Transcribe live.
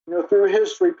through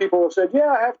history, people have said,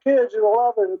 yeah, have kids, you'll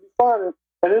love it, it'll be fun.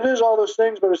 And it is all those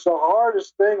things, but it's the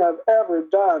hardest thing I've ever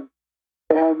done.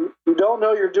 And you don't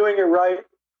know you're doing it right,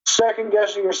 second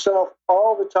guessing yourself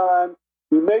all the time.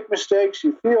 You make mistakes,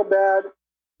 you feel bad,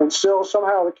 and still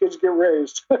somehow the kids get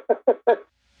raised.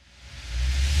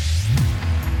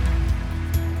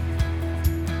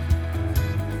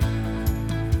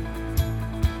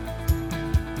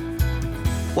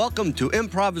 Welcome to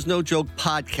Improv is No Joke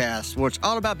podcast, where it's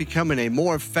all about becoming a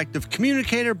more effective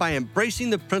communicator by embracing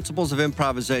the principles of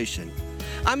improvisation.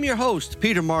 I'm your host,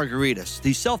 Peter Margaritis,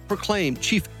 the self-proclaimed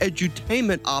Chief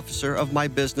Edutainment Officer of my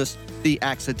business, The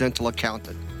Accidental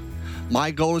Accountant.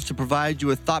 My goal is to provide you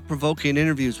with thought-provoking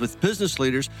interviews with business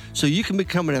leaders so you can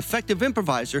become an effective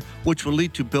improviser, which will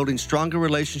lead to building stronger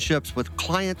relationships with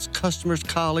clients, customers,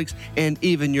 colleagues, and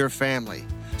even your family.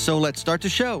 So let's start the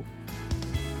show.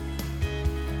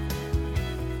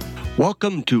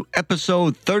 Welcome to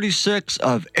episode 36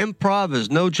 of Improv is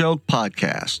No Joke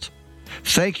podcast.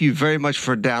 Thank you very much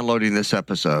for downloading this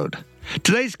episode.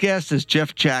 Today's guest is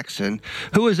Jeff Jackson,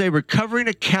 who is a recovering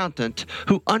accountant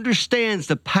who understands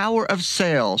the power of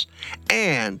sales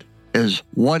and is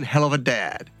one hell of a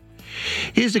dad.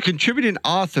 He is a contributing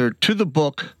author to the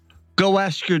book, Go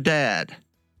Ask Your Dad: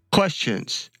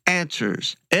 Questions,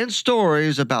 Answers, and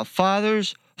Stories about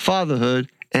Fathers, Fatherhood,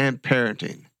 and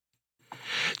Parenting.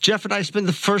 Jeff and I spent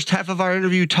the first half of our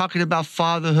interview talking about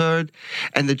fatherhood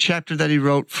and the chapter that he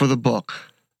wrote for the book.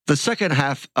 The second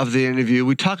half of the interview,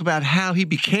 we talk about how he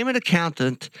became an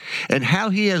accountant and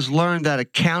how he has learned that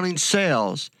accounting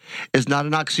sales is not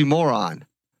an oxymoron,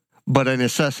 but a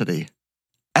necessity.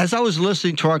 As I was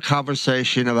listening to our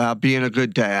conversation about being a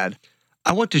good dad,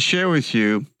 I want to share with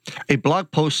you a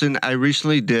blog posting I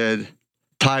recently did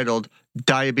titled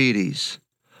Diabetes.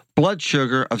 Blood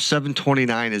sugar of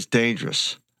 729 is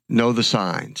dangerous. Know the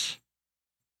signs.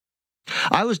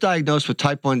 I was diagnosed with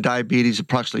type 1 diabetes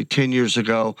approximately 10 years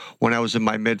ago when I was in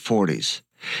my mid-40s.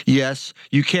 Yes,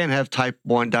 you can have type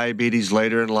 1 diabetes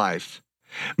later in life.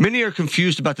 Many are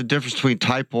confused about the difference between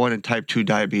type 1 and type 2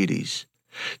 diabetes.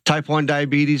 Type 1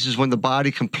 diabetes is when the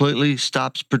body completely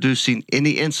stops producing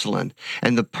any insulin,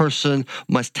 and the person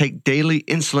must take daily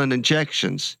insulin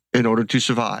injections in order to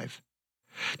survive.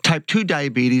 Type 2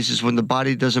 diabetes is when the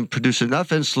body doesn't produce enough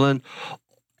insulin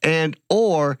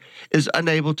or is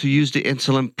unable to use the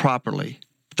insulin properly.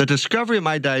 The discovery of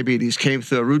my diabetes came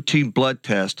through a routine blood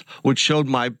test, which showed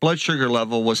my blood sugar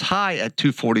level was high at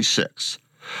 246.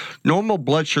 Normal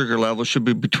blood sugar levels should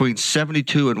be between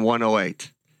 72 and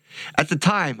 108. At the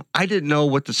time, I didn't know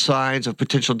what the signs of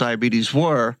potential diabetes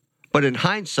were, but in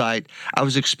hindsight, I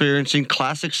was experiencing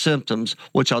classic symptoms,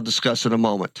 which I'll discuss in a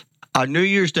moment. On New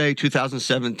Year's Day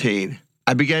 2017,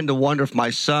 I began to wonder if my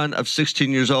son of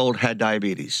 16 years old had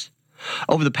diabetes.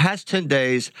 Over the past 10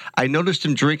 days, I noticed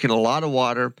him drinking a lot of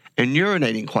water and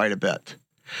urinating quite a bit.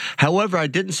 However, I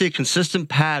didn't see a consistent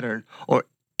pattern or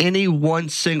any one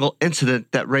single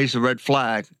incident that raised a red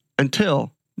flag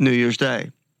until New Year's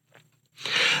Day.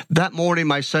 That morning,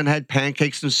 my son had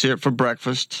pancakes and syrup for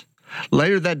breakfast.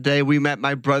 Later that day, we met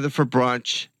my brother for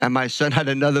brunch, and my son had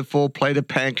another full plate of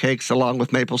pancakes along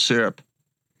with maple syrup.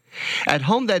 At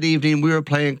home that evening, we were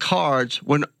playing cards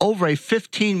when over a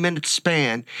 15-minute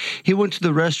span, he went to the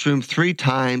restroom 3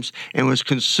 times and was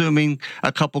consuming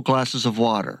a couple glasses of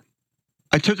water.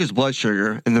 I took his blood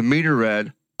sugar, and the meter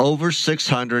read, over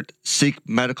 600, seek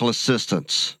medical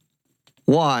assistance.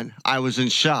 1, I was in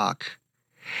shock,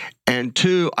 and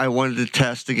 2, I wanted to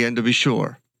test again to be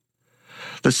sure.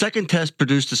 The second test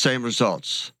produced the same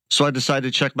results, so I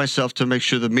decided to check myself to make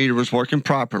sure the meter was working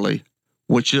properly,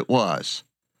 which it was.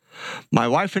 My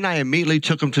wife and I immediately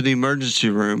took him to the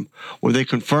emergency room, where they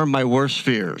confirmed my worst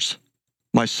fears.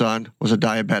 My son was a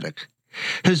diabetic.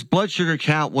 His blood sugar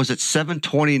count was at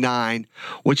 729,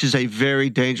 which is a very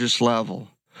dangerous level.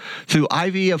 Through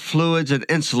IV of fluids and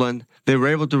insulin, they were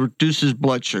able to reduce his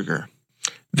blood sugar.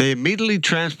 They immediately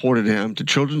transported him to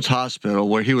Children's Hospital,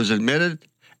 where he was admitted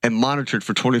and monitored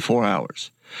for 24 hours.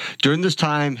 During this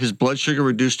time, his blood sugar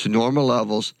reduced to normal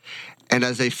levels, and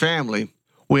as a family,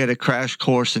 we had a crash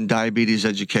course in diabetes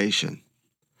education.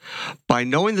 By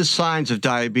knowing the signs of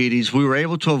diabetes, we were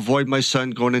able to avoid my son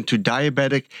going into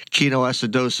diabetic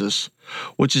ketoacidosis,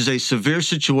 which is a severe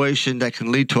situation that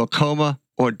can lead to a coma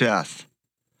or death.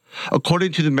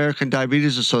 According to the American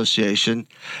Diabetes Association,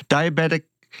 diabetic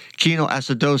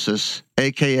ketoacidosis,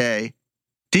 aka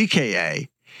DKA,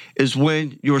 is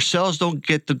when your cells don't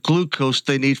get the glucose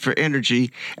they need for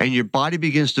energy, and your body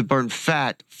begins to burn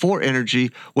fat for energy,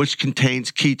 which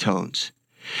contains ketones.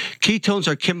 Ketones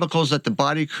are chemicals that the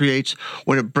body creates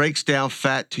when it breaks down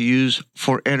fat to use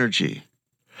for energy.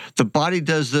 The body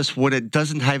does this when it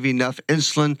doesn't have enough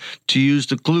insulin to use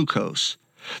the glucose,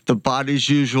 the body's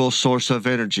usual source of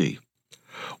energy.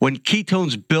 When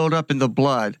ketones build up in the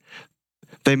blood,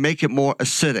 they make it more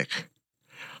acidic.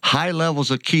 High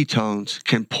levels of ketones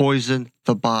can poison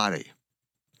the body.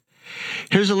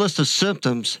 Here's a list of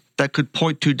symptoms that could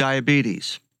point to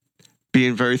diabetes: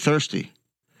 being very thirsty,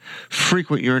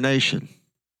 frequent urination,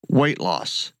 weight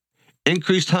loss,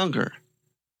 increased hunger,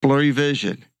 blurry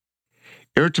vision,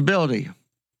 irritability,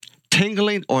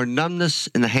 tingling or numbness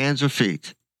in the hands or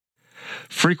feet,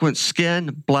 frequent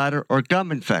skin, bladder, or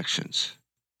gum infections,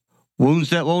 wounds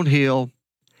that won't heal,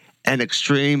 and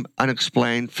extreme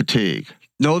unexplained fatigue.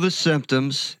 Know the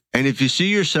symptoms, and if you see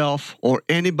yourself or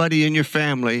anybody in your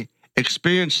family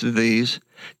experiencing these,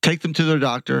 take them to their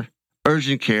doctor,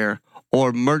 urgent care, or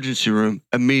emergency room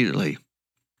immediately.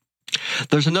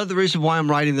 There's another reason why I'm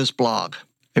writing this blog.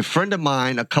 A friend of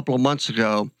mine a couple of months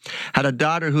ago had a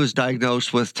daughter who was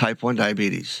diagnosed with type 1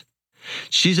 diabetes.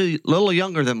 She's a little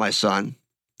younger than my son.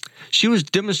 She was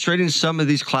demonstrating some of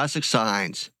these classic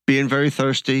signs: being very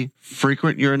thirsty,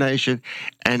 frequent urination,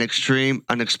 and extreme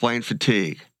unexplained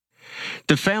fatigue.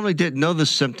 The family didn't know the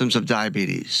symptoms of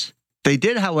diabetes. They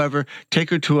did, however, take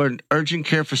her to an urgent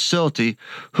care facility,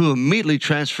 who immediately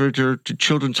transferred her to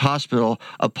Children's Hospital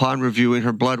upon reviewing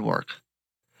her blood work.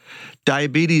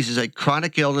 Diabetes is a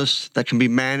chronic illness that can be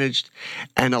managed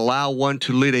and allow one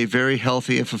to lead a very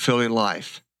healthy and fulfilling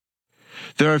life.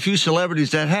 There are a few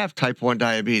celebrities that have type 1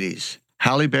 diabetes: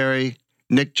 Halle Berry,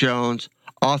 Nick Jones,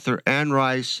 author Anne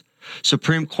Rice,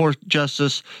 Supreme Court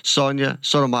Justice Sonia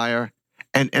Sotomayor,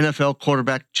 and NFL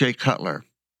quarterback Jay Cutler.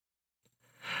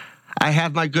 I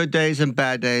have my good days and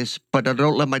bad days, but I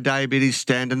don't let my diabetes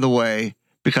stand in the way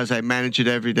because I manage it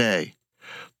every day.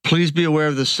 Please be aware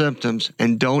of the symptoms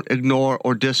and don't ignore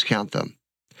or discount them.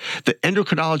 The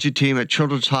endocrinology team at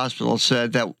Children's Hospital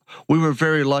said that we were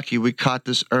very lucky we caught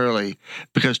this early,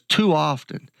 because too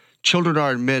often children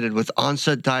are admitted with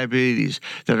onset diabetes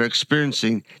that are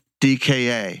experiencing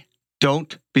DKA.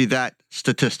 Don't be that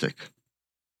statistic.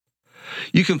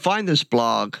 You can find this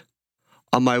blog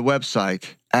on my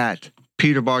website at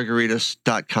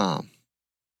petermargaritis.com.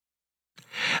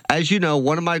 As you know,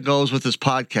 one of my goals with this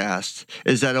podcast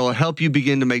is that it will help you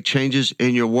begin to make changes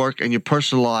in your work and your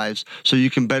personal lives so you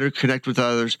can better connect with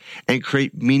others and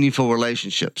create meaningful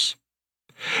relationships.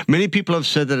 Many people have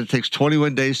said that it takes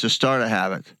 21 days to start a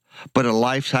habit, but a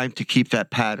lifetime to keep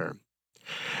that pattern.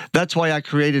 That's why I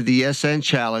created the YesAnd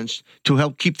Challenge, to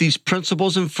help keep these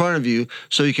principles in front of you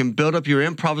so you can build up your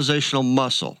improvisational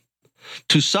muscle.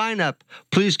 To sign up,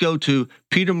 please go to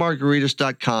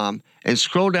petermargaritis.com and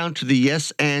scroll down to the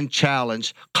YesAnd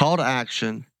Challenge call to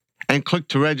action and click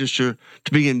to register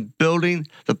to begin building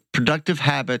the productive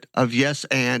habit of yes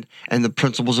and the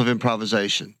principles of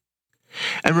improvisation.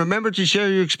 And remember to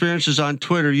share your experiences on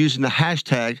Twitter using the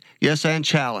hashtag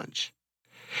YesAndChallenge.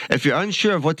 If you're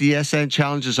unsure of what the YesAnd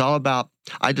Challenge is all about,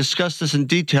 I discussed this in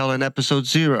detail in episode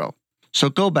 0, so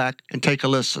go back and take a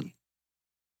listen.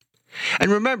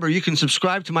 And remember, you can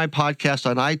subscribe to my podcast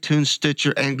on iTunes,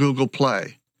 Stitcher, and Google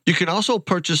Play. You can also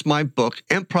purchase my book,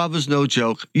 Improv is No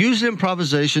Joke: Use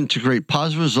Improvisation to Create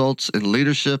Positive Results in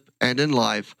Leadership and in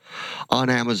Life, on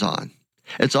Amazon.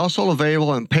 It's also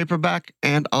available in paperback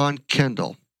and on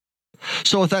Kindle.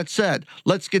 So with that said,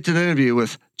 let's get to the interview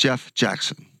with Jeff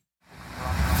Jackson.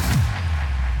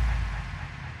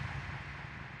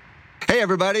 Hey,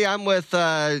 everybody, I'm with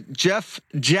Jeff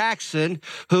Jackson,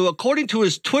 who, according to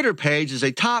his Twitter page, is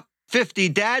a top 50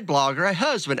 dad blogger, a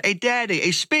husband, a daddy,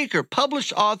 a speaker,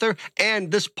 published author,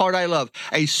 and this part I love,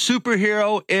 a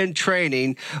superhero in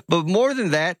training. But more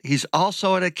than that, he's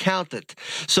also an accountant.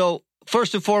 So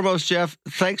first and foremost, Jeff,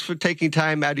 thanks for taking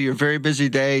time out of your very busy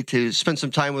day to spend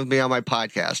some time with me on my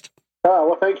podcast.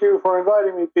 Well, thank you for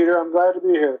inviting me, Peter. I'm glad to be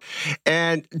here.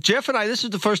 And Jeff and I, this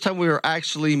is the first time we were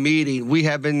actually meeting. We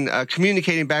have been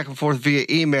communicating back and forth via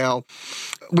email.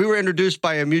 We were introduced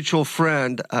by a mutual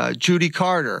friend, Judy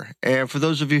Carter. And for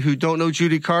those of you who don't know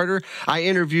Judy Carter, I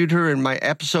interviewed her in my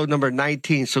episode number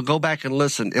 19. So go back and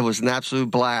listen. It was an absolute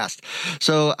blast.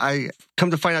 So I come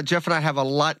to find out Jeff and I have a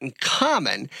lot in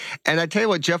common. And I tell you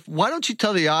what, Jeff, why don't you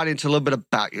tell the audience a little bit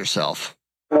about yourself?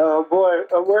 Oh, boy,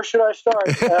 where should I start?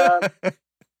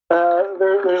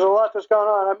 There's a lot that's gone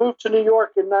on. I moved to New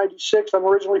York in 96. I'm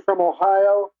originally from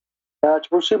Ohio to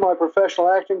pursue my professional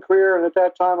acting career. And at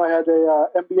that time, I had a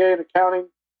MBA in accounting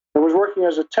and was working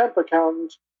as a temp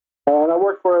accountant. And I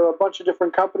worked for a bunch of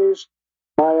different companies.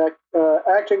 My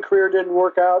acting career didn't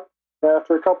work out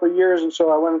after a couple of years, and so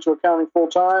I went into accounting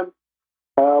full-time.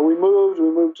 We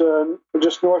moved to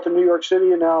just north of New York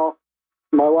City, and now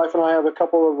my wife and I have a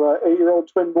couple of 8-year-old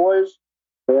twin boys.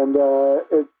 and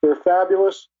they're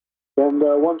fabulous. And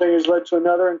one thing has led to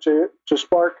another, and to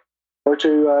spark or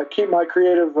to keep my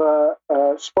creative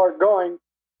spark going,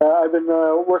 I've been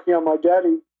working on my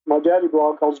daddy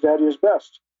blog called Daddy is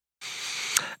Best.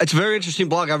 It's a very interesting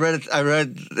blog. I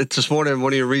read it this morning in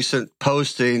one of your recent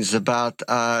postings about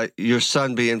your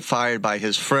son being fired by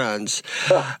his friends,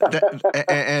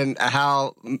 and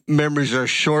how memories are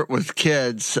short with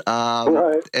kids.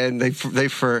 Right. And they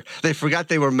forgot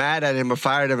they were mad at him or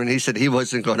fired him, and he said he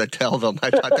wasn't going to tell them. I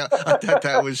thought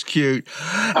that was cute.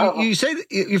 You say that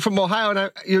you're from Ohio,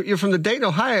 and you're from the Dayton,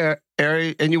 Ohio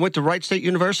area, and you went to Wright State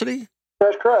University?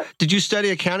 That's correct. Did you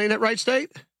study accounting at Wright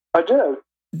State? I did.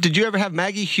 Did you ever have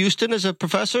Maggie Houston as a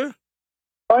professor?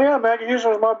 Oh, yeah. Maggie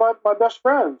Houston was my best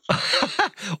friend.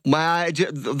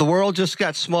 The world just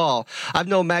got small. I've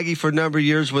known Maggie for a number of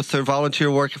years with her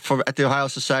volunteer work at the Ohio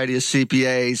Society of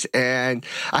CPAs, and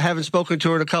I haven't spoken to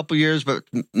her in a couple of years, but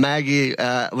Maggie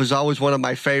was always one of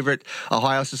my favorite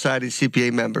Ohio Society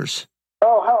CPA members.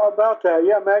 Oh, how about that?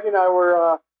 Yeah, Maggie and I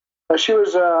were, she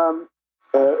was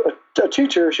a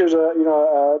teacher. She was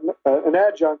an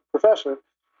adjunct professor.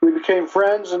 We became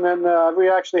friends, and then we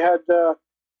actually had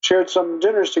shared some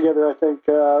dinners together, I think,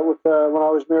 with when I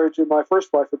was married to my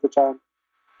first wife at the time,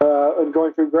 and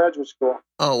going through graduate school.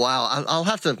 Oh wow! I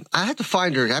have to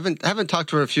find her. I haven't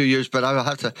talked to her in a few years, but I'll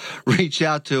have to reach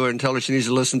out to her and tell her she needs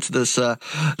to listen to this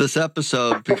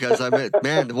episode, because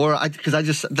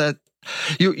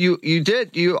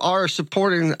you are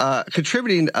supporting,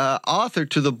 contributing author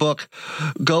to the book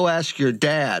Go Ask Your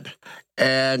Dad,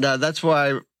 and that's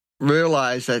why I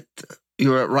realized that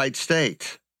you were at Wright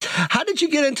State. How did you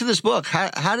get into this book?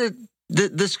 How did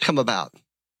this come about?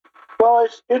 Well,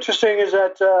 it's interesting is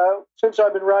that since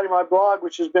I've been writing my blog,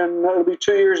 which has been, it'll be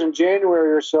 2 years in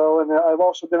January or so, and I've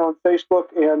also been on Facebook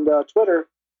and Twitter,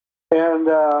 and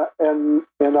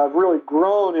I've really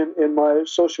grown in my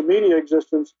social media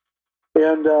existence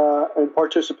and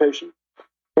participation.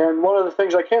 And one of the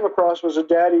things I came across was a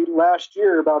daddy last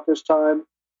year about this time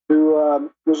who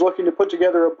was looking to put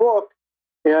together a book,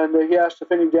 and he asked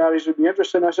if any daddies would be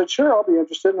interested. And I said, sure, I'll be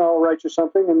interested, and I'll write you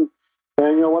something. And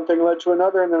one thing led to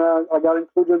another, and then I got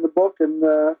included in the book, and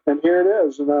here it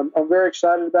is. And I'm very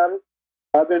excited about it.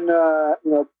 I've been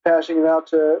passing it out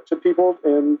to people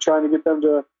and trying to get them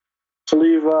to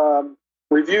leave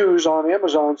reviews on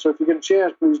Amazon. So if you get a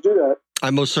chance, please do that. I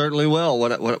most certainly will.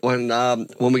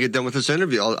 When we get done with this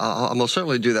interview, I'll most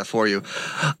certainly do that for you.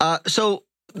 So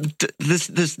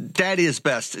this Daddy is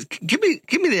Best. Give me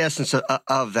the essence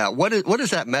of that. What is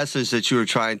that message that you were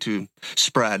trying to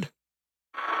spread?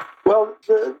 Well,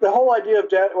 the whole idea of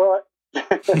dad. Well,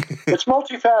 it's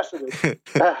multifaceted.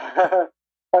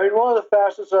 I mean, one of the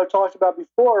facets that I talked about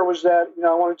before was that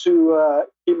I wanted to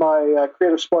keep my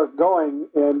creative spark going,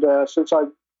 and since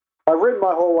I've written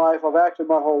my whole life, I've acted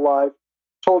my whole life,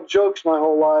 told jokes my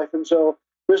whole life, and so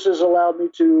this has allowed me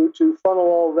to funnel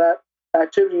all of that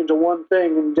activity into one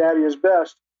thing, and Daddy is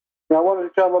Best. And I wanted to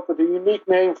come up with a unique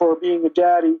name for being a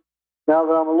daddy now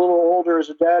that I'm a little older as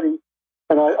a daddy,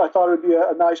 and I thought it would be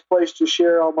a nice place to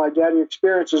share all my daddy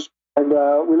experiences. And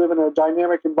we live in a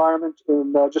dynamic environment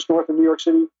in just north of New York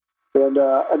City. And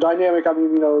a dynamic, I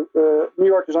mean, New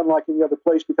York is unlike any other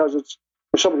place because there's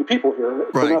so many people here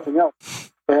for nothing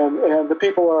else. And the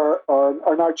people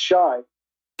are not shy.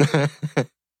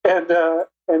 And the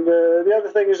other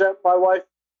thing is that my wife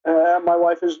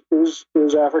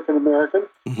is African American,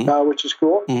 mm-hmm. Which is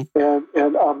cool, mm-hmm.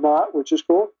 and I'm not, which is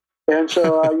cool. And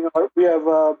so we have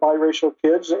biracial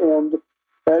kids, and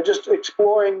just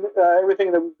exploring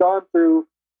everything that we've gone through,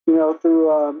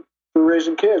 through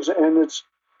raising kids, and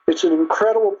it's an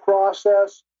incredible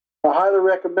process. I highly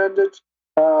recommend it.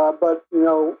 But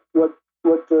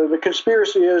what the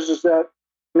conspiracy is that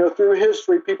through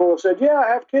history people have said, yeah,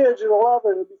 have kids, you'll love it,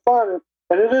 it'll be fun,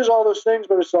 and it is all those things,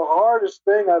 but it's the hardest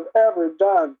thing I've ever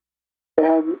done,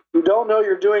 and you don't know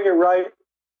you're doing it right.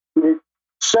 You're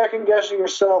second guessing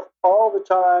yourself all the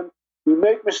time. You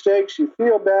make mistakes, you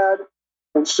feel bad,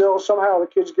 and still somehow the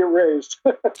kids get raised.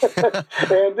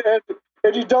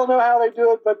 and you don't know how they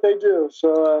do it, but they do.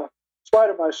 So, in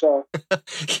spite of myself.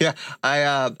 Yeah, I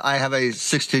have a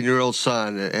 16-year-old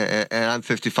son, and I'm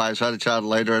 55, so I had a child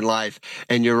later in life.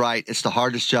 And you're right, it's the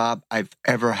hardest job I've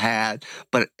ever had,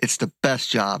 but it's the best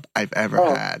job I've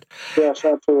ever had. Yes,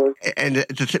 absolutely.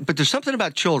 But there's something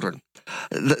about children.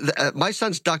 My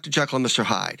son's Dr. Jekyll and Mr.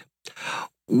 Hyde.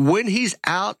 When he's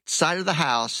outside of the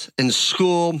house, in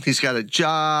school, he's got a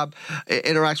job,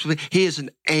 interacts with me, he is an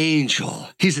angel.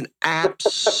 He's an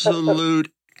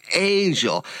absolute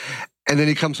angel. And then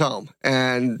he comes home,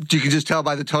 and you can just tell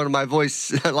by the tone of my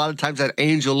voice, a lot of times that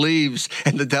angel leaves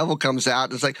and the devil comes out.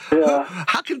 And it's like,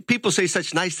 how can people say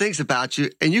such nice things about you,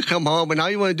 and you come home and all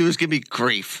you want to do is give me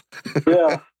grief?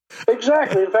 Yeah,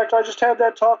 exactly. In fact, I just had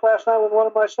that talk last night with one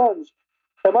of my sons.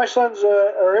 And my sons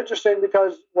are interesting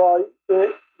because, well,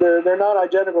 they're not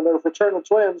identical. They're fraternal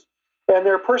twins, and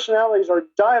their personalities are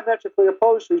diametrically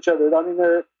opposed to each other.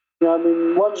 I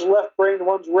mean, one's left brain,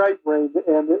 one's right brain,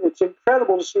 and it's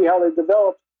incredible to see how they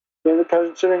developed.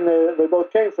 Considering they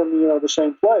both came from the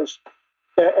same place,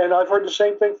 and I've heard the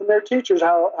same thing from their teachers.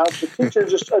 How the teachers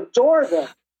just adore them.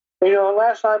 And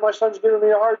last night my son's giving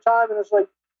me a hard time, and it's like,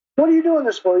 what are you doing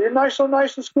this for? You're so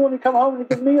nice in school, and you come home and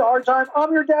you give me a hard time.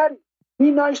 I'm your daddy. Be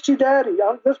nice to daddy.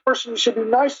 This person you should be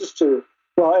nicest to.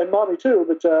 Well, and mommy too,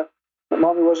 but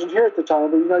mommy wasn't here at the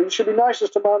time. But you should be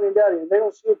nicest to mommy and daddy, and they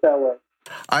don't see it that way.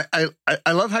 I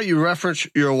love how you reference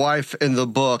your wife in the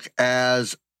book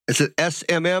as, is it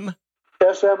SMM?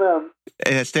 SMM.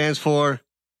 And it stands for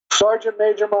Sergeant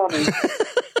Major Mommy.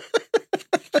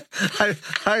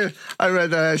 I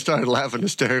read that. I started laughing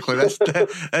hysterically.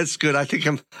 That's good. I think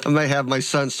I may have my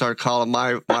son start calling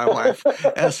my wife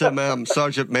SMM,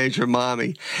 Sergeant Major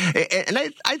Mommy.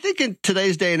 And I think in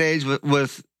today's day and age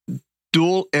with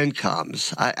dual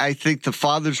incomes, I think the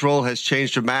father's role has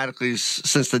changed dramatically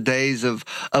since the days of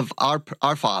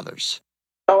our fathers.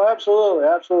 Oh, absolutely,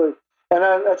 absolutely.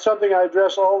 And that's something I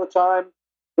address all the time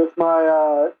with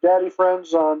my daddy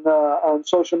friends on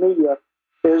social media.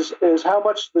 Is how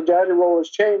much the daddy role has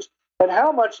changed and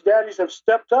how much daddies have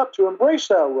stepped up to embrace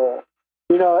that role.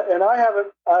 And I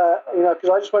haven't, because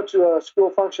I just went to a school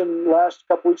function last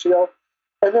couple weeks ago,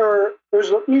 and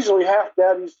there's easily half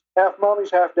daddies, half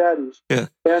mommies, half daddies. Yeah.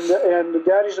 And the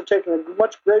daddies have taken a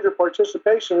much greater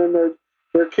participation in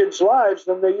their kids' lives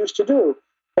than they used to do.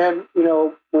 And,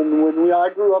 when I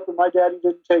grew up and my daddy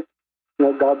didn't take,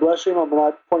 God bless him, I'm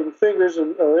not pointing fingers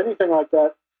or anything like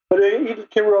that, but he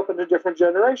grew up in a different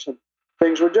generation.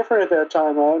 Things were different at that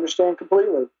time. I understand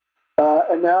completely.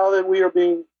 And now that we are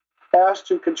being asked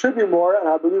to contribute more, and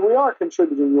I believe we are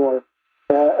contributing more,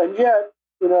 and yet,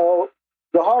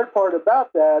 the hard part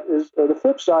about that is, or the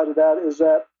flip side of that is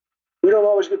that we don't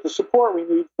always get the support we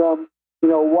need from,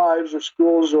 wives or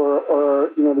schools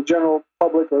or the general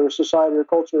public or society or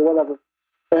culture or whatever.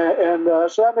 And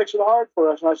so that makes it hard for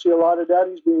us. And I see a lot of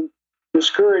daddies being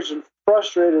discouraged and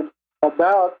frustrated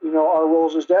about our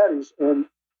roles as daddies, and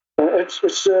it's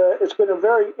been a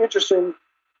very interesting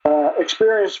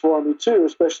experience for me too,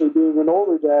 especially being an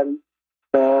older daddy,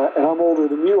 and I'm older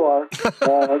than you are.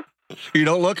 You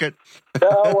don't look it.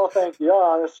 Oh, well, thank you.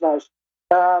 Oh, that's nice.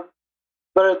 But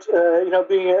it's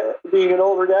being an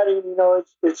older daddy.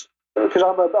 It's because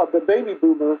I'm a baby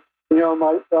boomer.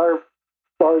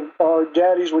 Our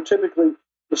daddies were typically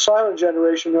the silent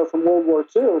generation, from World War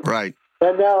II. Right.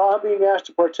 And now I'm being asked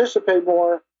to participate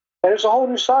more, and it's a whole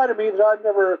new side of me that I've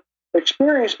never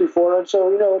experienced before. And so,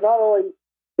 not only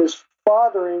is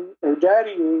fathering or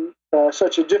daddying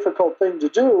such a difficult thing to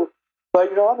do, but,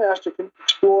 I'm asked to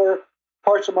explore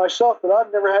parts of myself that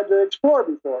I've never had to explore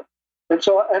before. And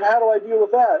so, and how do I deal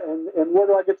with that? And where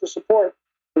do I get the support?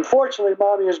 Unfortunately,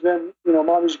 mommy has been,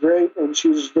 mommy's great, and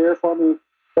she's there for me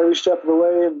every step of the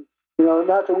way. And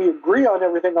not that we agree on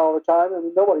everything all the time. I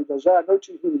mean, nobody does that. No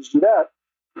two humans do that.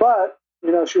 But,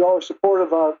 she's always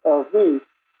supportive of me.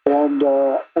 And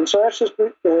so that's just,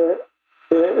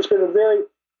 it's been a very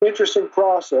interesting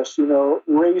process,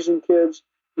 raising kids,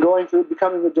 going through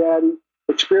becoming a daddy,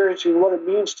 experiencing what it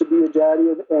means to be a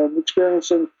daddy, and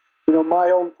experiencing,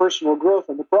 my own personal growth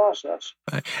in the process.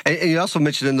 Right. And you also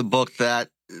mentioned in the book that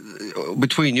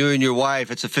between you and your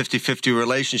wife, it's a 50-50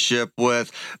 relationship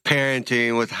with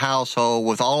parenting, with household,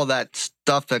 with all of that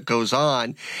stuff that goes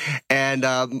on. And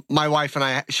my wife and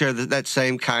I share that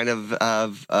same kind of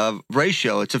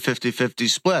ratio. It's a 50-50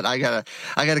 split. I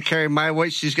gotta carry my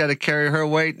weight. She's got to carry her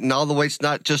weight, and all the weight's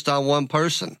not just on one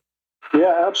person.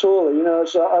 Yeah, absolutely.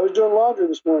 I was doing laundry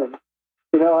this morning.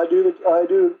 I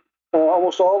do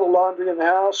almost all the laundry in the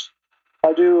house.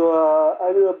 I do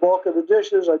a bulk of the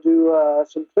dishes. I do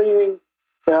some cleaning.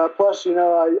 Plus,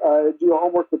 I do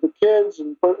homework with the kids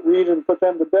and read and put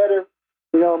them to bed.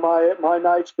 My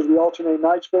nights, because we alternate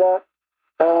nights for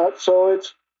that. So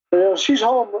it's she's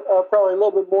home probably a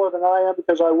little bit more than I am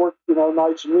because I work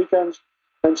nights and weekends,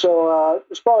 and so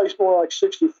it's probably more like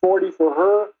 60-40 for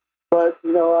her. But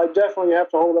I definitely have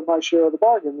to hold up my share of the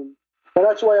bargain, and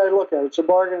that's the way I look at it. It's a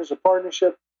bargain. It's a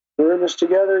partnership. We're in this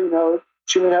together.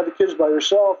 She didn't have the kids by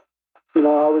herself. I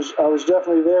was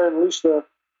definitely there, in at least the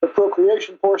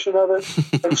procreation portion of it.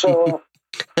 And so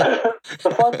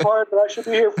the fun part, but I should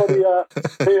be here for the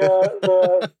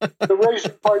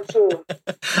racing part too.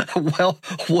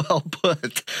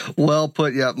 Well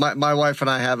put. Yeah, my wife and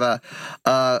I have a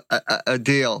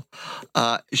deal.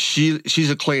 She's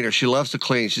a cleaner. She loves to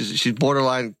clean. She's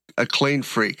borderline a clean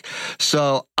freak.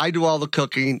 So I do all the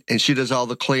cooking and she does all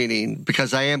the cleaning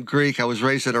because I am Greek. I was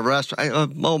raised in a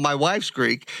restaurant. My wife's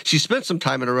Greek. She spent some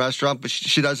time in a restaurant, but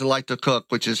she doesn't like to cook,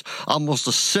 which is almost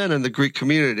a sin in the Greek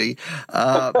community.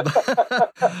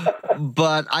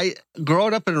 But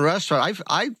growing up in a restaurant,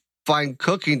 I find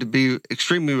cooking to be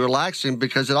extremely relaxing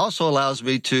because it also allows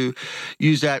me to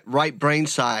use that right brain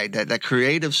side, that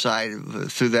creative side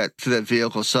through that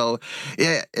vehicle. So,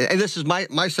 yeah, and this is my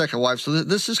second wife. So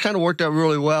this has kind of worked out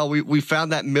really well. We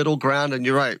found that middle ground, and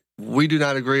you're right. We do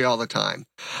not agree all the time,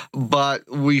 but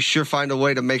we sure find a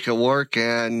way to make it work.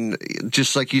 And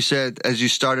just like you said, as you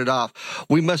started off,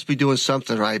 we must be doing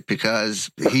something right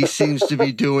because he seems to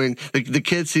be doing, the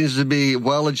kid seems to be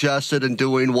well adjusted and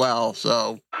doing well.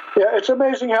 So, yeah, it's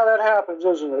amazing how that happens,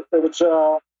 isn't it? It's,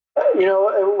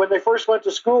 when they first went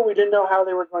to school, we didn't know how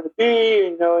they were going to be,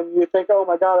 and you think, oh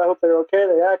my God, I hope they're okay.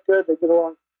 They act good. They get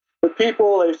along with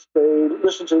people. They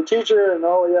listen to the teacher and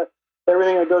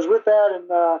everything that goes with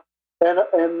that.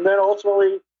 And then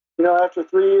ultimately, after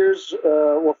 3 years,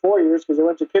 4 years, because they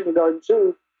went to kindergarten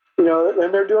too,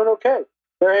 then they're doing okay.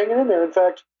 They're hanging in there. In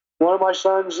fact, one of my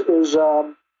sons is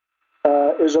above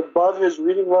his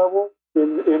reading level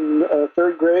in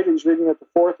third grade. He's reading at the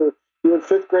fourth or even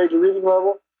fifth grade reading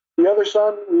level. The other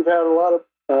son, we've had a lot of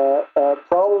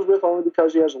problems with only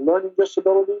because he has a learning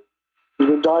disability. He's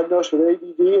been diagnosed with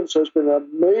ADD, and so it's been a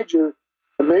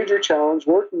major challenge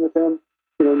working with him,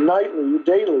 nightly,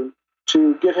 daily,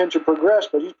 to get him to progress,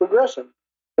 but he's progressing.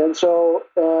 And so,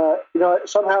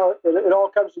 somehow it all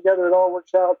comes together. It all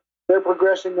works out. They're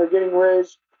progressing. They're getting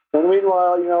raised. And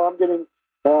meanwhile, I'm getting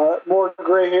more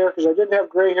gray hair because I didn't have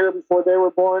gray hair before they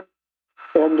were born.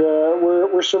 And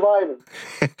we're surviving.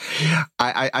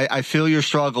 I feel your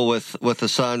struggle with a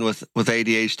son with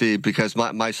ADHD because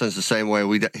my son's the same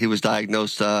way. He was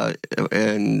diagnosed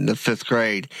in the fifth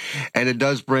grade, and it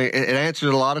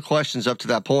answered a lot of questions up to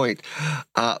that point,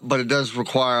 but it does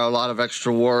require a lot of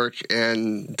extra work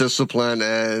and discipline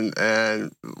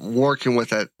and working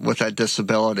with that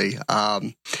disability.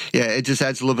 It just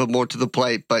adds a little bit more to the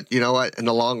plate, but you know what? In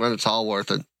the long run, it's all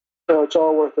worth it. No, it's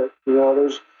all worth it.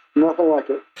 There's nothing like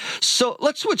it. So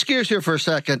let's switch gears here for a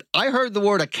second. I heard the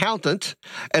word accountant,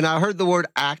 and I heard the word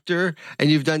actor, and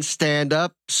you've done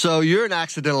stand-up. So you're an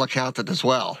accidental accountant as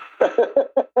well. Well,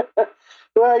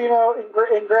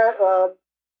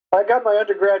 I got my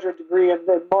undergraduate degree in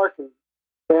marketing,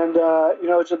 and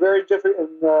it's a very different.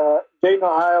 In Dayton,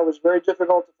 Ohio, it was very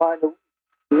difficult to find a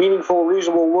meaningful,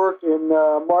 reasonable work in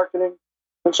marketing.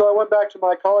 And so I went back to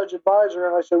my college advisor,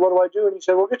 and I said, "What do I do?" And he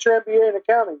said, "Well, get your MBA in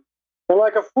accounting." And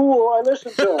like a fool, I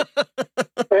listened to him,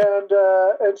 and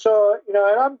so and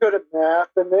I'm good at math,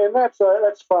 and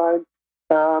that's fine.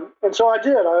 And so I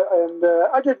did,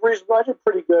 I did reasonable. I did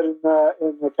pretty good in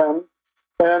accounting,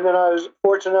 and then I was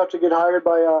fortunate enough to get hired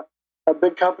by a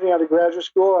big company out of graduate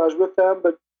school. I was with them,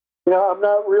 but I'm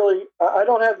not really. I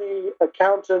don't have the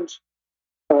accountant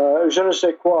je ne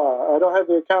sais quoi. I don't have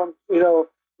the accountant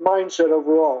mindset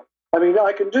overall. I mean,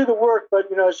 I can do the work, but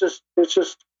it's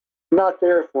just not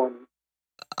there for me.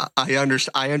 I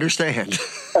understand.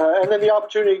 And then the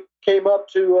opportunity came up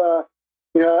to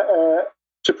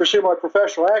pursue my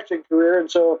professional acting career, and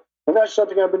that's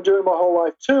something I've been doing my whole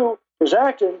life too, is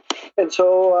acting. And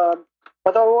so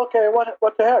I thought, well, okay, what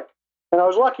the heck? And I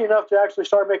was lucky enough to actually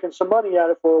start making some money at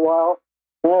it for a while,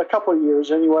 a couple of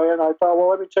years anyway. And I thought, well,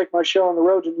 let me take my show on the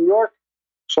road to New York.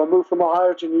 So I moved from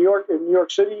Ohio to New York, in New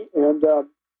York City, and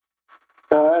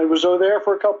I was over there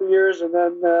for a couple of years, and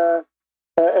then.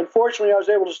 And fortunately, I was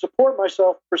able to support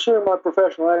myself pursuing my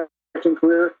professional acting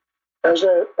career as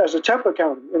a temp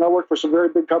accountant. And I worked for some very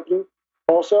big companies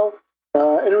also.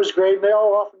 And it was great. And they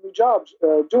all offered me jobs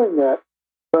doing that.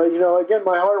 But, again,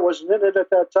 my heart wasn't in it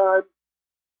at that time.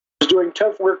 I was doing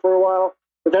temp work for a while.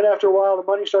 But then after a while, the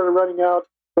money started running out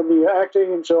from the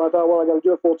acting. And so I thought, well, I got to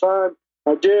do it full time.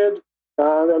 I did.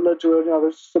 That led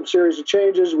to some series of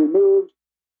changes. We moved.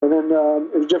 And then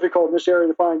it was difficult in this area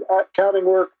to find accounting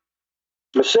work.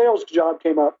 A sales job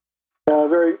came up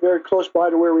very, very close by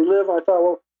to where we live. I thought,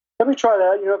 well, let me try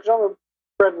that, because I'm a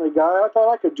friendly guy. I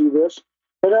thought I could do this.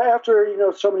 And after,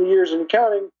 so many years in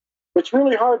accounting, it's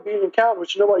really hard being an accountant,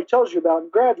 which nobody tells you about in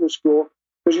graduate school,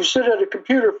 because you sit at a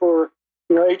computer for,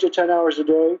 8 to 10 hours a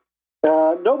day.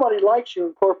 Nobody likes you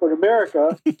in corporate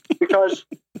America because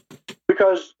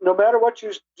no matter what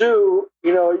you do,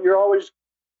 you're always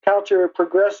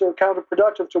counter-progressive,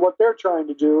 counterproductive to what they're trying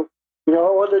to do.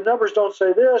 Well, the numbers don't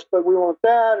say this, but we want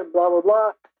that, and blah, blah,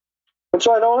 blah. And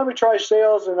so I thought, let me try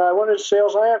sales, and I went into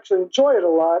sales. I actually enjoy it a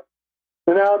lot.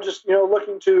 And now I'm just,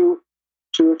 looking to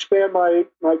expand my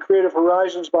creative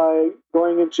horizons by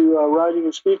going into writing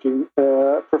and speaking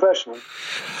professionally.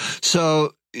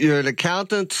 So you're an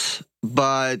accountant,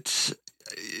 but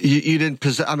you didn't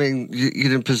possess. I mean, you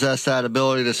didn't possess that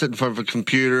ability to sit in front of a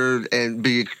computer and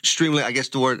be extremely. I guess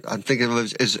the word I'm thinking of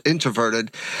is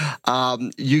introverted.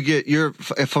 You're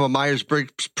from a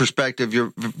Myers-Briggs perspective.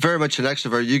 You're very much an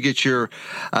extrovert. You get your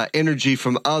energy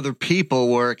from other people,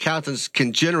 where accountants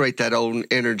can generate that own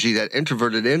energy, that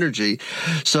introverted energy.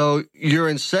 So you're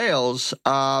in sales.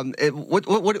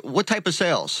 What type of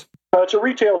sales? It's a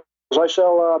retail.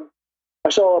 I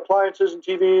sell appliances and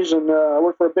TVs, and I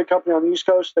work for a big company on the East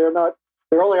Coast. They're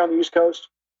only on the East Coast,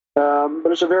 but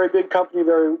it's a very big company,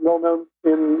 very well known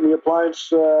in the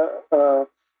appliance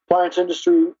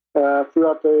industry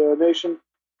throughout the nation.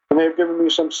 And they've given me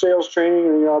some sales training,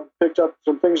 and I've picked up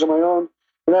some things on my own.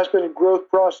 And that's been a growth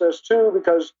process too,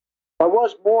 because I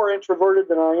was more introverted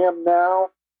than I am now,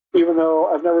 even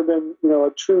though I've never been, a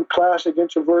true classic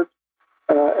introvert.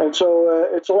 And so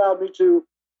it's allowed me to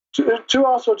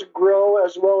also to grow,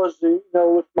 as well as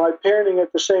with my parenting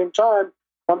at the same time.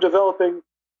 I'm developing,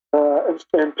 and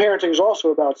parenting is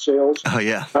also about sales. Oh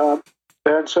yeah.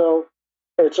 And so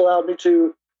it's allowed me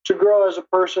to grow as a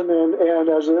person and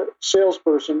as a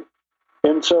salesperson.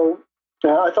 And so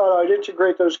I thought I'd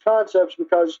integrate those concepts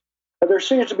because there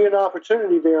seems to be an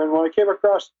opportunity there. And when I came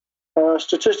across a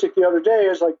statistic the other day,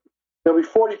 is like there'll be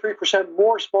 43%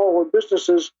 more smaller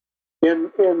businesses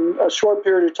in a short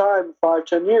period of time,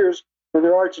 5-10 years, than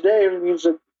there are today. And it means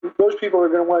that those people are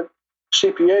going to want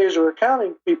CPAs or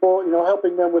accounting people,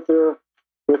 helping them with their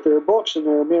books and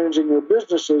they're managing their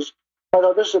businesses. I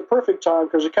thought this is a perfect time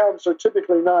because accountants are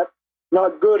typically not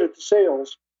good at the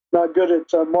sales, not good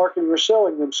at marketing or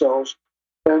selling themselves.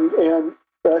 And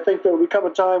I think there will become a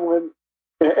time when,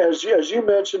 as you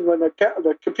mentioned, when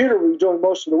the computer will be doing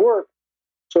most of the work.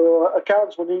 So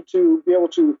accountants will need to be able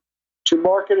to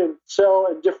market and sell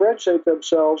and differentiate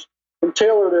themselves and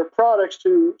tailor their products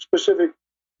to specific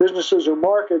businesses or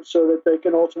markets so that they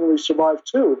can ultimately survive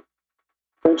too.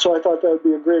 And so I thought that would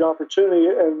be a great opportunity.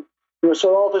 And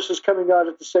so all this is coming out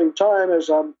at the same time as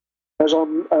I'm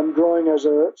growing as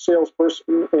a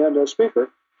salesperson and a speaker.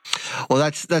 Well,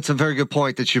 that's a very good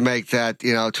point that you make, that,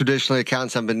 traditionally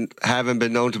accountants haven't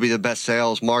been known to be the best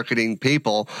sales marketing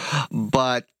people,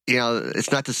 but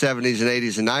it's not the 70s and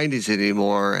 80s and 90s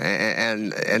anymore.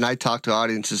 And I talk to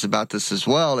audiences about this as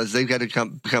well, as they've got to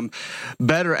become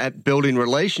better at building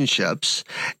relationships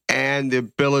and the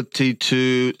ability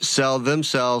to sell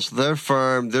themselves, their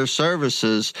firm, their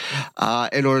services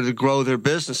in order to grow their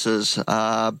businesses.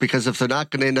 Because if they're not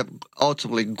going to end up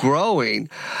ultimately growing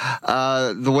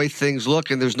the way things look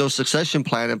and there's no succession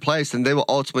plan in place, then they will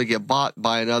ultimately get bought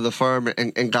by another firm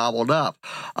and gobbled up.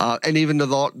 And even the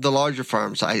larger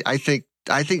firms. I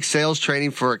think sales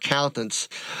training for accountants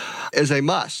is a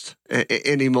must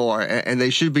anymore, and they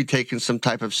should be taking some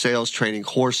type of sales training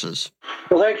courses.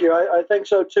 Well, thank you. I think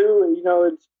so too.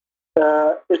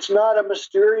 It's not a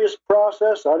mysterious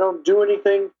process. I don't do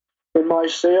anything in my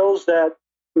sales that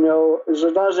is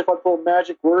not as if I pull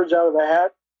magic words out of a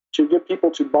hat to get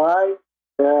people to buy.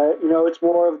 It's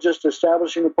more of just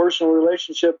establishing a personal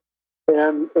relationship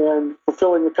and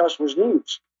fulfilling the customer's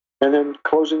needs, and then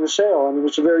closing the sale. I mean,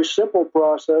 it's a very simple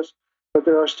process, but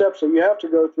there are steps that you have to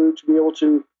go through to be able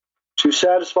to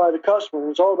satisfy the customer.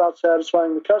 And it's all about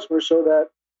satisfying the customer so that,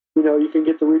 you can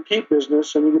get the repeat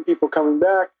business and you get people coming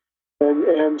back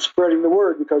and spreading the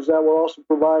word, because that will also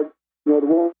provide,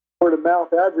 the word of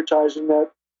mouth advertising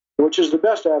which is the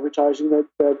best advertising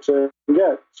that you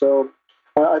get. So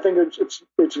I think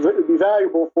it'd be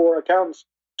valuable for accountants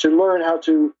to learn how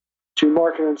to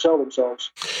market and sell themselves.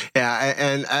 Yeah,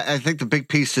 and I think the big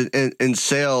piece in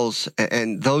sales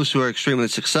and those who are extremely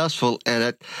successful in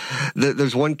it,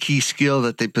 there's one key skill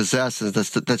that they possess, and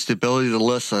that's the ability to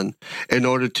listen in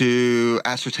order to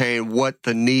ascertain what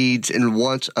the needs and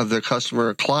wants of their customer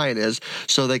or client is,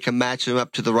 so they can match them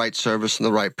up to the right service and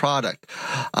the right product.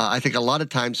 I think a lot of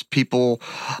times people,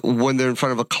 when they're in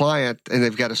front of a client and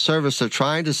they've got a service they're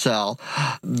trying to sell,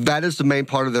 that is the main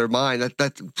part of their mind.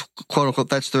 That quote unquote,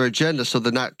 that's their agenda. So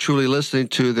they're not truly listening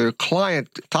to their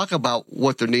client talk about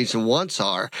what their needs and wants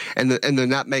are, and they're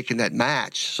not making that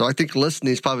match. So I think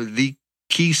listening is probably the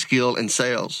key skill in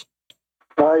sales.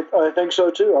 I think so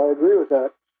too. I agree with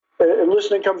that.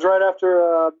 Listening comes right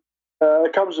after.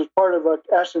 It comes as part of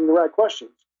asking the right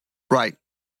questions. Right.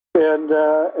 And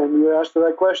you ask the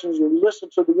right questions. You listen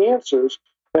to the answers.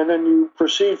 and then you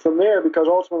proceed from there, because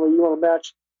ultimately you want to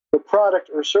match the product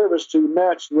or service to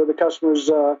match with the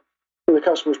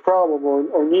customer's problem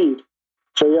or need.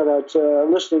 So yeah, that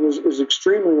listening is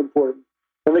extremely important,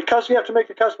 and because you have to make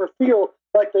the customer feel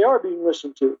like they are being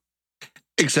listened to.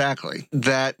 Exactly.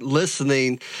 That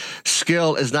listening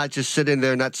skill is not just sitting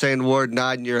there, not saying a word,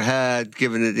 nodding your head,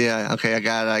 giving it, yeah, okay, I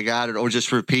got it, or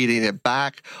just repeating it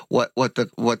back what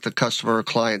the customer or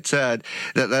client said.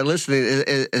 That listening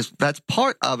is that's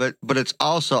part of it, but it's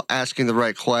also asking the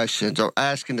right questions or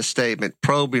asking the statement,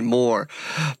 probing more,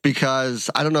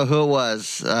 because I don't know who it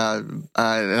was, and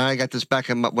I got this back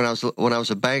when I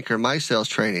was a banker in my sales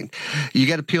training. You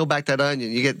got to peel back that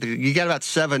onion. You got about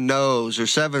 7 no's or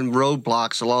 7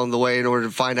 roadblocks along the way in order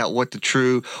to find out what the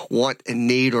true want and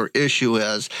need or issue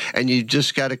is. And you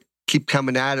just got to keep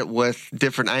coming at it with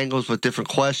different angles, with different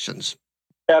questions.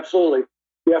 Absolutely.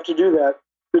 You have to do that.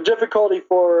 The difficulty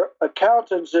for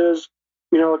accountants is,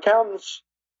 accountants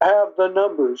have the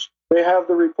numbers. They have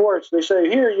the reports. They say,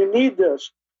 here, you need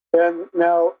this. And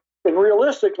now, and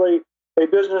realistically, a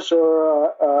business or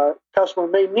a customer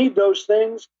may need those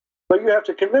things, but you have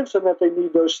to convince them that they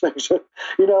need those things.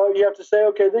 You have to say,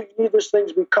 okay, they need these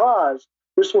things because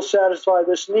this will satisfy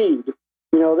this need.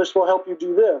 This will help you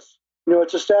do this.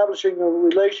 It's establishing a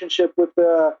relationship with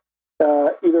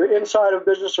either inside of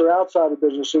business or outside of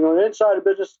business. An inside of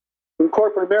business in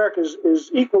corporate America is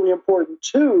equally important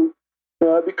too,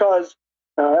 because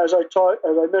as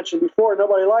I mentioned before,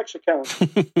 nobody likes accountants.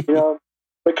 The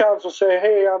accountants will say,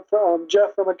 "Hey, I'm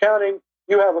Jeff from accounting.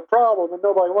 You have a problem," and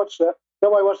nobody wants to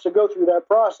go through that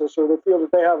process, or they feel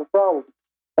that they have a problem.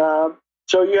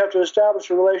 So you have to establish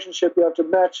a relationship. You have to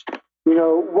match,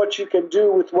 what you can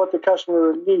do with what the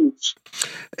customer needs.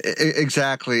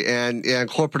 Exactly. And in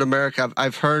corporate America,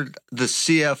 I've heard the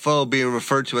CFO being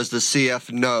referred to as the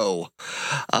CF no.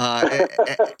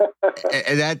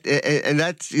 And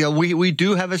that's, we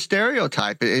do have a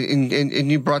stereotype,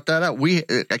 and you brought that up. We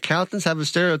accountants have a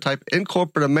stereotype in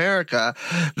corporate America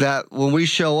that when we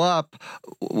show up,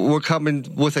 we're coming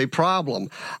with a problem,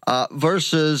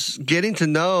 versus getting to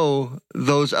know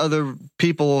those other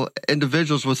people,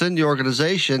 individuals within the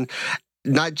organization,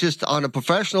 not just at a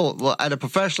professional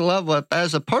level, but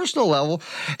as a personal level.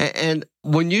 And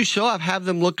when you show up, have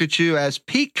them look at you as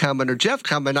Pete coming or Jeff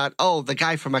coming, not, the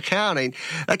guy from accounting.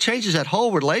 That changes that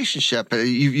whole relationship.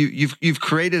 You've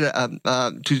created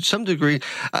to some degree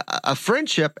a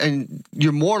friendship, and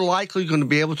you're more likely going to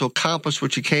be able to accomplish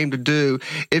what you came to do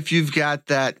if you've got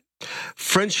that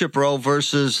friendship role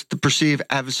versus the perceived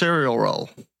adversarial role.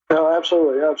 No,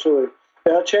 absolutely.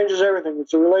 Yeah, it changes everything.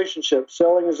 It's a relationship.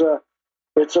 Selling is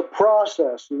it's a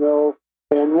process, and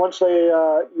once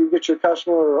you get your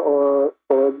customer or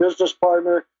a business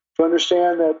partner to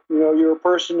understand that, you're a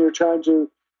person, you're trying to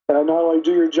not only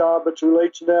do your job, but to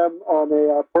relate to them on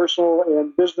a personal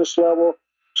and business level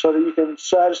so that you can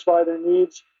satisfy their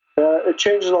needs. It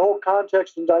changes the whole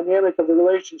context and dynamic of the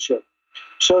relationship,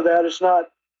 so that it's not,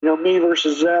 me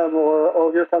versus them,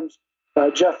 or here comes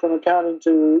Jeff from accounting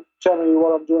to tell me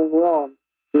what I'm doing wrong.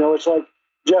 It's like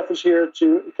Jeff is here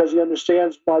because he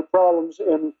understands my problems,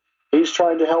 and he's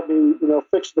trying to help me,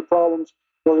 fix the problems,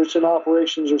 whether it's in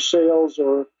operations or sales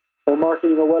or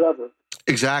marketing or whatever.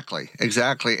 Exactly.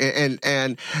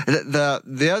 And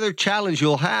the other challenge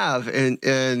you'll have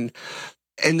in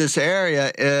this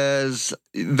area is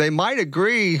they might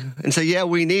agree and say, yeah,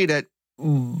 we need it,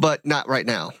 but not right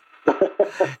now.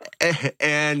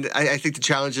 And I think the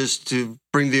challenge is to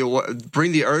bring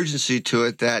the urgency to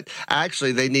it, that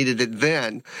actually they needed it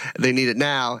then, they need it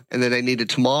now, and then they need it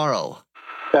tomorrow.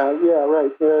 Yeah,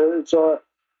 right.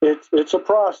 It's a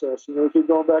process. Keep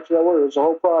going back to that word. It's a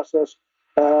whole process.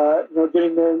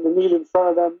 Getting the need in front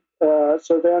of them,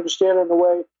 so they understand in the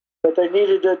way that they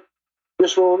needed it.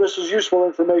 This is useful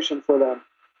information for them.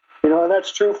 And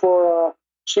that's true for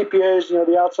CPAs.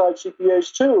 The outside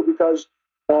CPAs too, because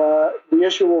the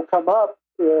issue will come up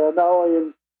not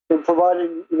only in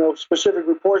providing specific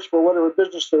reports for whatever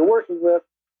business they're working with,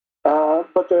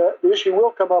 but the issue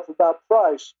will come up about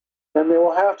price, and they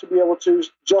will have to be able to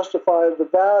justify the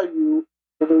value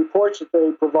in the reports that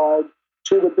they provide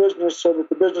to the business, so that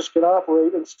the business can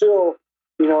operate and still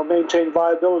maintain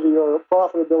viability or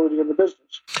profitability in the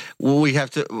business.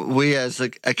 We as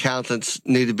accountants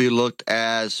need to be looked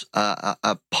as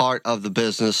a part of the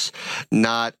business,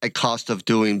 not a cost of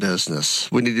doing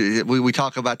business. We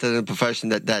talk about that in the profession,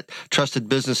 that trusted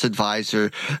business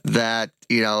advisor, that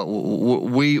we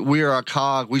are a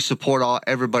cog. We support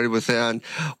everybody within.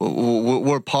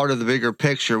 We're part of the bigger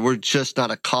picture. We're just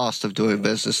not a cost of doing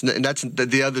business, and that's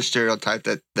the other stereotype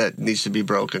that needs to be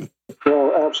broken.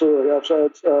 Well, Absolutely. I've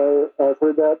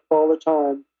heard that all the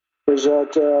time. Is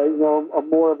that I'm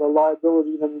more of a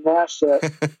liability than an asset,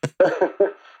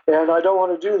 and I don't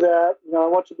want to do that. I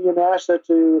want to be an asset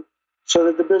so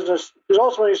that the business, because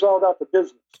ultimately it's all about the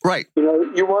business. Right.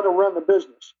 You want to run the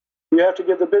business. You have to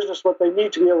give the business what they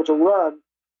need to be able to run.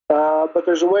 But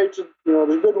there's a way to,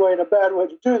 there's a good way and a bad way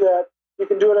to do that. You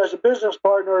can do it as a business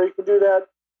partner, or you can do that,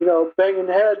 banging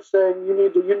heads saying you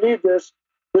need this.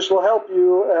 This will help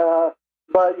you.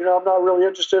 But I'm not really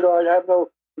interested, or I have no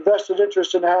vested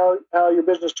interest in how your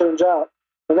business turns out.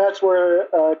 And that's where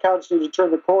accountants need to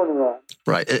turn the corner on.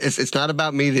 Right. It's not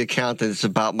about me, the accountant. It's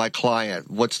about my client.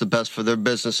 What's the best for their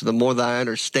business? And the more that I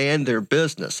understand their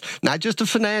business, not just the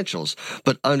financials,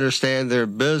 but understand their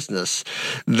business,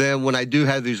 then when I do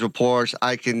have these reports,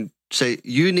 I can say,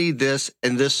 you need this,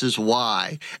 and this is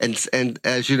why. And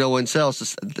as you know, in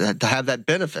sales, to have that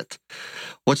benefit.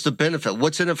 What's the benefit?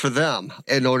 What's in it for them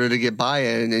in order to get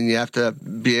buy-in? And you have to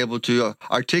be able to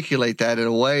articulate that in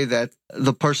a way that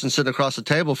the person sitting across the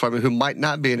table from you, who might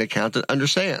not be an accountant,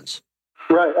 understands.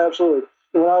 Right, absolutely.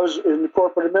 When I was in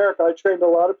corporate America, I trained a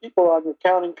lot of people on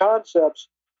accounting concepts.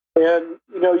 And,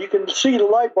 you can see the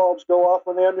light bulbs go off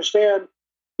when they understand,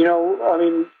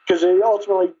 because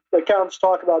ultimately accountants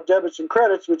talk about debits and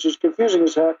credits, which is confusing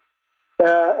as heck.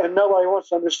 And nobody wants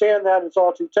to understand that. It's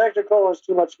all too technical, and it's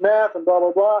too much math, and blah,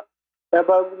 blah, blah.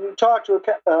 But when you talk to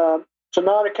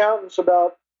non-accountants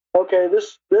about, okay,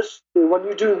 this when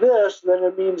you do this, then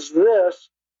it means this,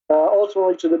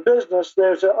 ultimately to the business,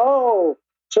 they say, oh,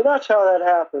 so that's how that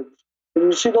happens. And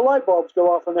you see the light bulbs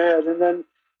go off in their head, and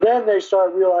then they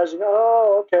start realizing,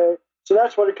 oh, okay, so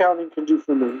that's what accounting can do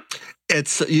for me.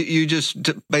 It's you just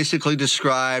basically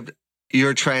described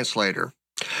your translator.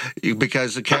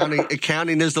 Because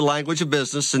accounting is the language of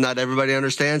business, and not everybody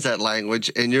understands that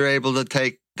language, and you're able to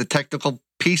take the technical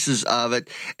pieces of it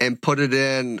and put it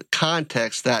in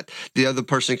context that the other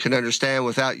person can understand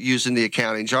without using the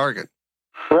accounting jargon.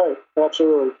 Right,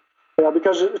 absolutely. Yeah,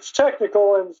 because it's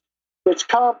technical and it's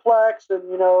complex, and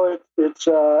it's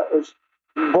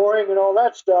boring and all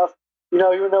that stuff.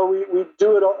 Even though we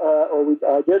do it,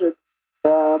 I did it,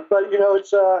 but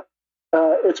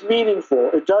it's meaningful.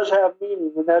 It does have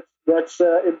meaning, and that's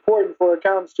important for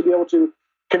accountants to be able to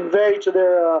convey to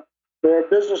their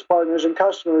business partners and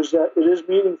customers that it is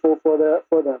meaningful for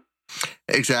them.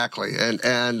 Exactly,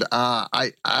 and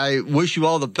I wish you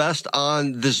all the best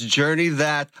on this journey.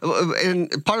 That, and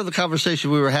part of the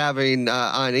conversation we were having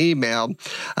on email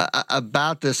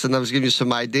about this, and I was giving you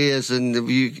some ideas, and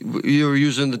you were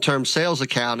using the term sales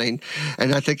accounting,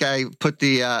 and I think I put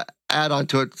the add on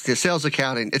to it, the sales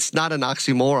accounting. It's not an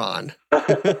oxymoron.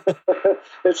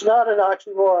 It's not an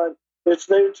oxymoron. It's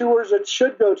the two words that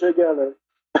should go together.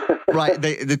 Right.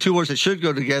 The two words that should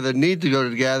go together need to go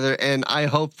together. And I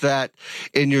hope that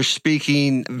in your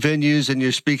speaking venues and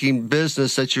your speaking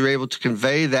business that you're able to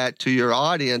convey that to your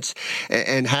audience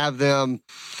and have them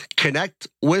connect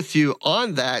with you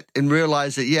on that and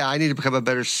realize that, I need to become a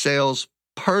better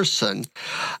salesperson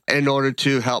in order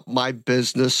to help my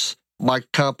business, my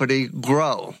company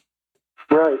grow.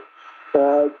 Right.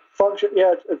 Function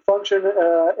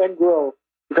and grow.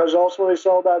 Because ultimately it's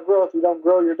all about growth. You don't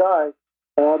grow, you die.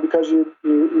 Because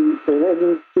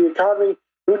the economy,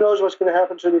 who knows what's going to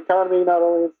happen to the economy not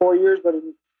only in 4 years, but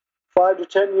in 5 to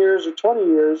 10 years or 20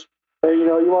 years. You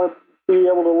want to be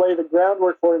able to lay the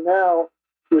groundwork for it now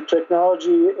with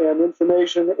technology and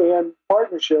information and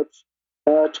partnerships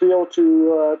to be able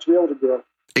to grow.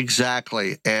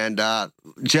 Exactly. And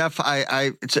Jeff,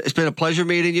 it's been a pleasure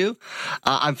meeting you.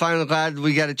 I'm finally glad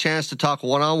we got a chance to talk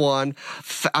one-on-one.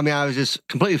 I was just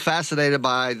completely fascinated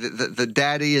by the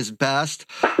daddy is best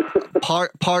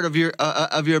part of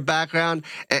your background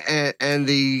and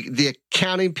the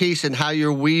accounting piece and how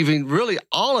you're weaving really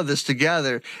all of this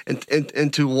together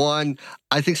into one,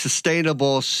 I think,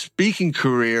 sustainable speaking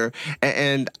career.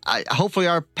 And hopefully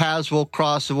our paths will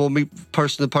cross and we'll meet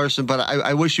person to person. But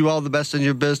I wish you all the best in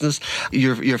your business,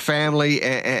 your family,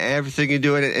 and everything you're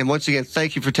doing. And once again,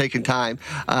 thank you for taking time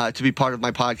to be part of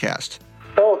my podcast.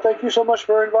 Oh, thank you so much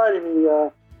for inviting me,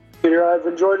 Peter. I've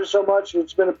enjoyed it so much.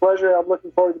 It's been a pleasure. I'm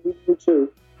looking forward to meeting you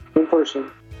too in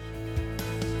person.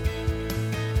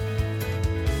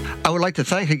 I would like to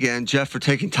thank again Jeff for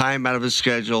taking time out of his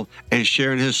schedule and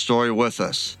sharing his story with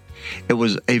us. It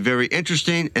was a very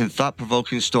interesting and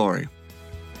thought-provoking story.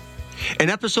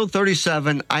 In episode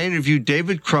 37, I interviewed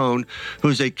David Crone, who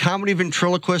is a comedy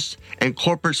ventriloquist and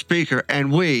corporate speaker,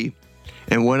 and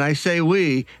when I say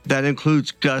we, that includes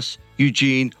Gus,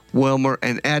 Eugene, Wilmer,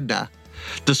 and Edna,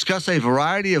 discuss a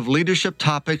variety of leadership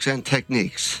topics and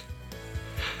techniques.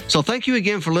 So thank you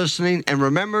again for listening, and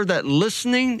remember that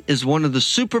listening is one of the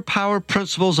superpower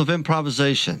principles of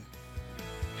improvisation.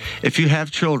 If you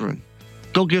have children,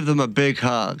 go give them a big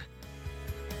hug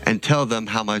and tell them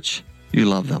how much you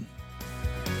love them.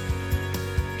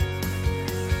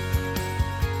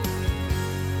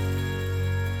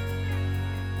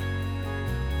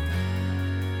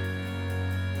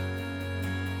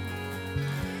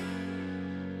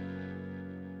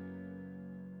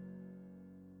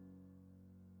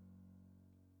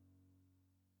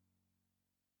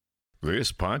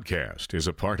 This podcast is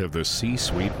a part of the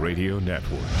C-Suite Radio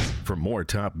Network. For more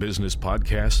top business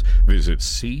podcasts, visit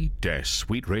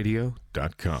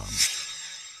c-suiteradio.com.